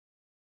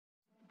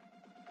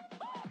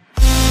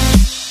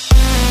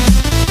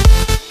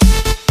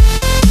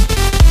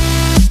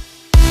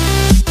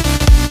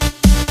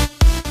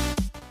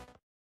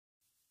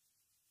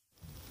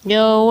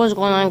Yo, what's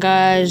going on,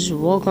 guys?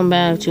 Welcome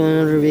back to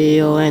another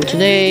video, and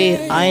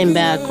today I am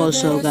back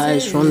also,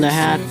 guys, from the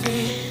hack.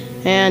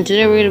 And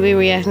today we're going to be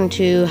reacting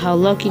to how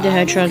Lucky the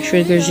Hedgehog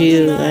triggers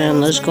you,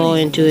 and let's go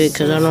into it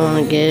because I don't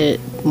want to get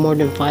it more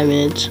than 5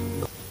 minutes.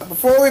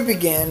 Before we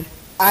begin,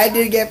 I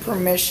did get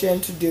permission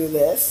to do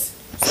this.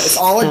 So it's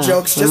all a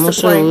joke, it's just a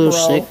I'm prank, bro.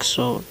 sick,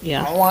 so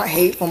yeah. I don't want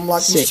hate from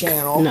Lucky's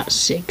channel. Not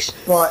 6.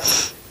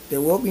 But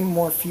there will be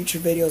more future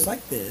videos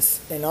like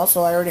this. And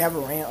also, I already have a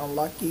rant on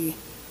Lucky.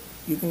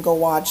 You can go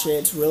watch it.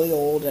 It's really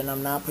old, and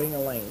I'm not putting a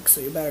link. So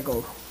you better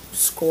go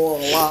scroll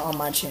a lot on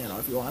my channel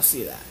if you want to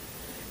see that.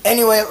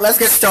 Anyway, let's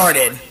get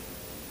started.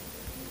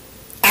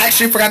 I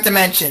actually forgot to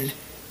mention,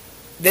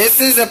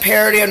 this is a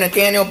parody of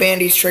Nathaniel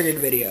Bandy's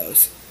Triggered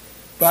videos.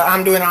 But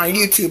I'm doing it on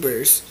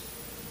YouTubers.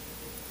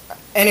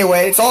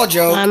 Anyway, it's all a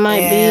joke. I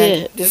might be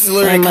it. This is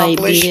literally a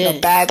compilation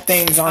of bad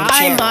things on the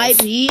channel. I might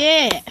be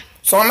it.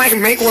 So I might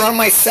make one on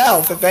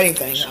myself, if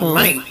anything. So, I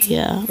might.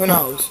 Yeah. Who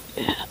knows?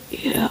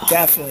 Yeah.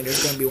 Definitely,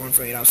 there's going to be one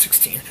for 8 out of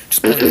 16.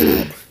 Just point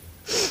it out.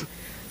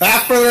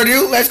 Without further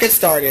ado, let's get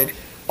started.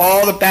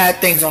 All the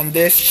bad things on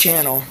this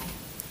channel.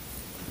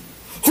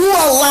 Who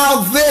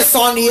allowed this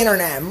on the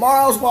internet?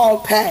 Mario's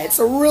Wild Pet. It's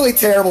a really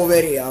terrible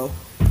video.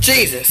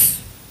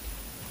 Jesus.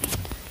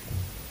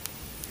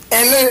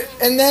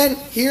 And then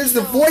here's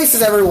the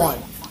voices, everyone.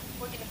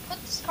 We're gonna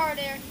put this car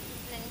there, and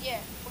then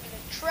yeah, we're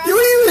gonna travel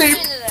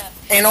into that.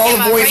 And all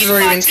the voices are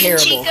even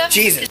terrible.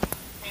 Jesus.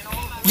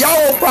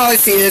 Y'all will probably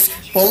see this,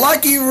 but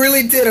Lucky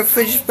really did a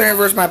fidget spinner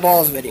versus my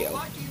balls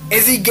video.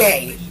 Is he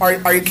gay?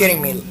 Are you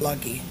kidding me,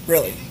 Lucky?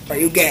 Really? Are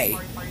you gay?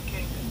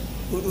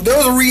 There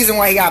was a reason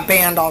why he got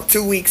banned off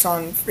 2 weeks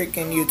on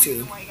freaking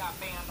YouTube.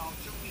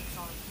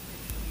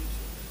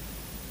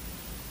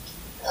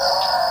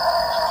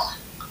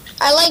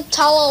 I like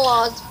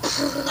Talalas.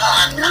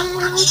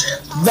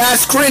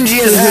 That's cringy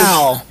as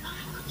hell.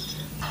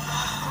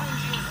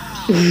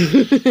 Why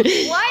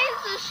is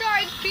the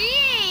shark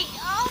peeing?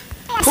 Oh.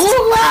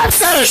 Who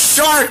laughs at a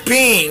shark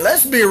peeing?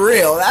 Let's be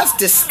real, that's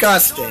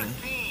disgusting.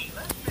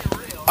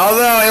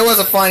 Although it was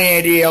a funny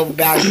idea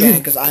back then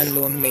because I'm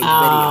the one who made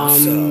the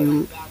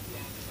video, so.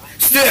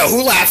 Still,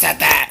 who laughs at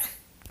that?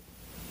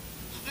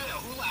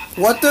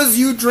 What does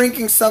you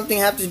drinking something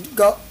has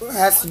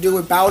to do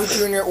with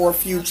Bowser Jr. or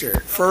Future?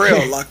 For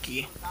real,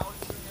 Lucky.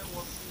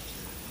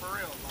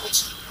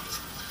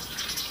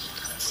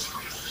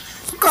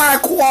 What kind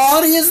of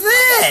quality is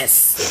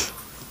this?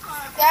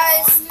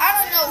 Guys,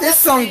 I don't know. This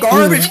is some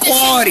garbage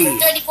quality.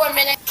 34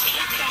 minutes.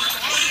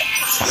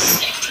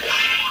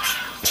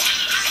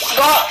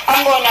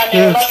 I'm going down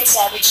there like a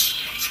savage.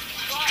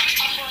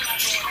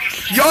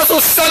 You also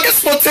suck at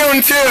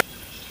Splatoon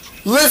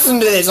 2. Listen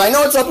to this. I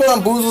know it's uploaded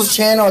on Boozle's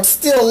channel. It's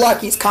still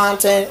Lucky's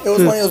content. It was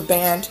when it was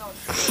banned.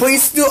 But he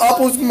still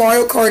uploads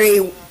Mario Kart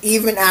 8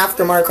 even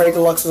after Mario Kart 8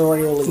 Deluxe is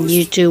already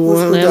released. YouTube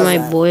won't let my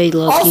boy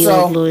Lucky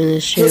also, upload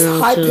this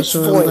channel too,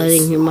 so I'm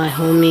letting my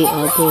homie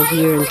upload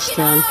here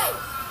instead.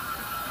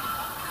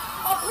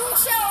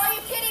 Are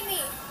you kidding me?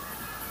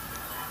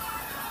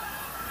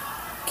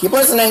 Keep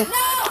listening.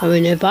 I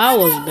mean, if I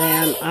was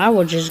banned, I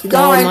would just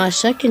go on my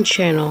second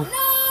channel.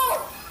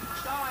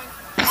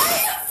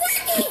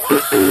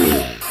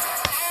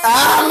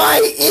 Ah,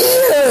 my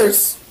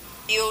ears!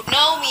 You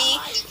know me.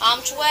 I'm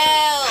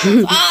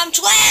 12. I'm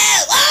 12.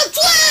 I'm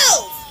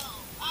 12.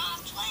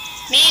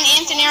 Me and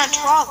Anthony are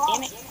 12,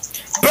 damn it.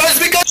 But it's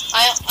because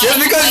just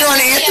because you're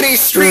on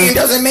Anthony's stream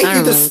doesn't make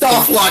you the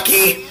stuff,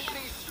 Lucky.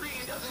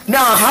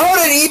 Now, how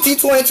did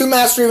ET22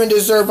 Master even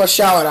deserve a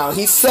shout out?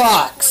 He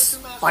sucks.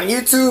 On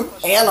YouTube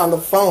and on the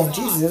phone.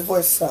 Jesus, his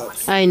voice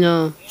sucks. I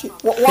know.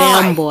 Why?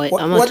 Fanboy.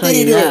 I'm gonna tell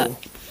you that.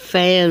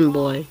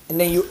 Fanboy. And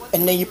then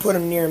you put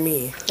him near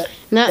me.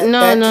 No,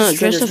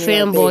 just a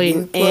fanboy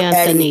in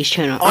Anthony's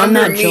channel. I'm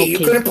not joking. You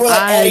couldn't put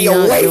Eddie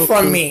away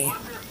from me.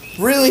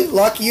 Really,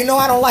 Lucky? You know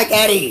I don't like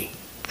Eddie.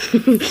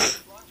 Okay,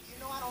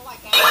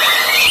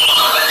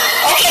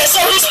 so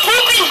he's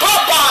pooping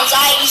butt bombs,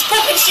 he's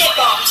pooping shit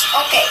bombs.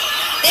 Okay.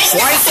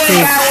 Why say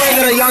that way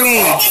at a young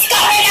age? It's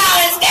coming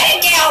out, it's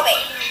gonna kill me.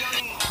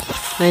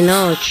 I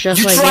know, it's just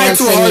you like try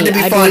Anthony. Too hard to be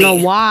I funny. don't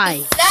know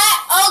why. That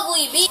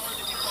ugly beat.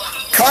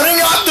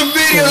 Cutting off the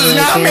video does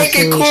not make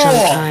it cool.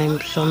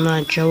 Sometimes, so I'm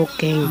not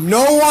joking.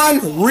 No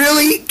one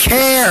really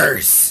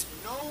cares.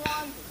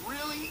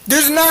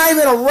 There's not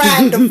even a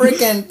rat in the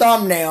freaking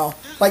thumbnail.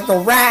 Like the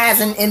rat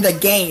isn't in the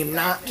game,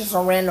 not just a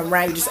random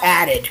rat you just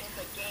added.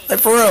 Like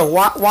for real,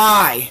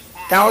 why?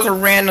 That was a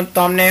random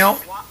thumbnail.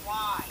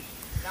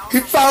 He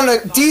found a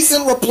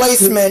decent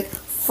replacement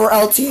for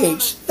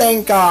LTH.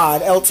 Thank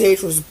God,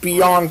 LTH was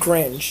beyond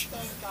cringe.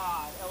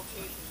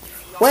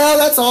 Well,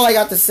 that's all I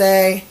got to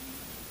say.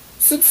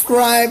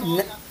 Subscribe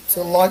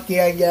to Lucky,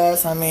 I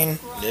guess. I mean,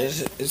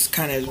 it's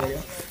kind of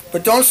video.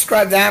 But don't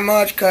subscribe that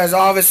much, because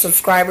all of his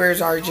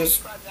subscribers are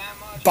just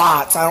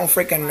bots. I don't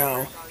freaking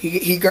know.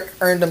 He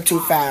earned them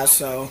too fast,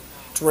 so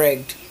it's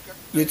rigged.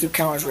 YouTube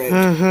count is rigged.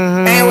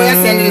 Anyway,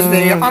 that's the end of this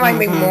video. I might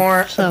make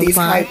more of these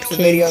types of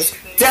videos.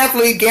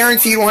 Definitely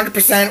guaranteed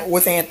 100%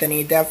 with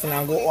Anthony.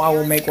 Definitely, I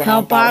will make one.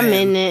 Help, I'm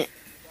in it.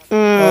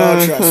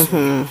 Oh, trust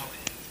me.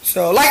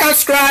 So, like and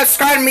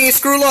subscribe to me.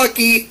 Screw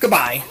Lucky.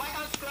 Goodbye.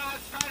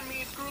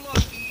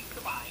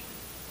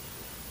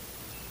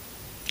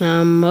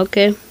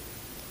 Okay.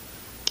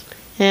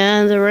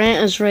 And the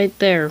rant is right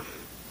there.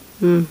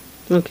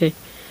 Okay.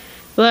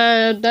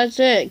 But that's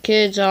it,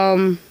 kids.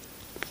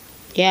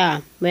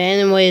 Yeah. But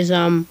anyways,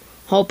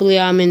 hopefully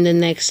I'm in the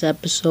next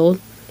episode.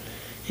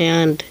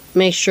 And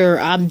make sure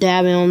I'm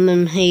dabbing on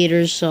them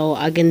haters so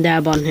I can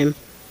dab on him.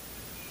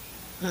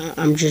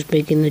 I'm just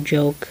making the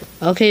joke.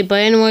 Okay, but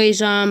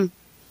anyways, yeah,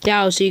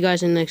 I'll see you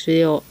guys in the next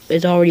video.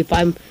 It's already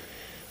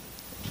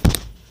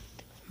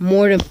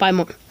more than 5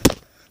 more.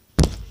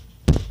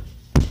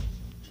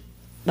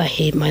 I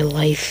hate my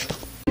life.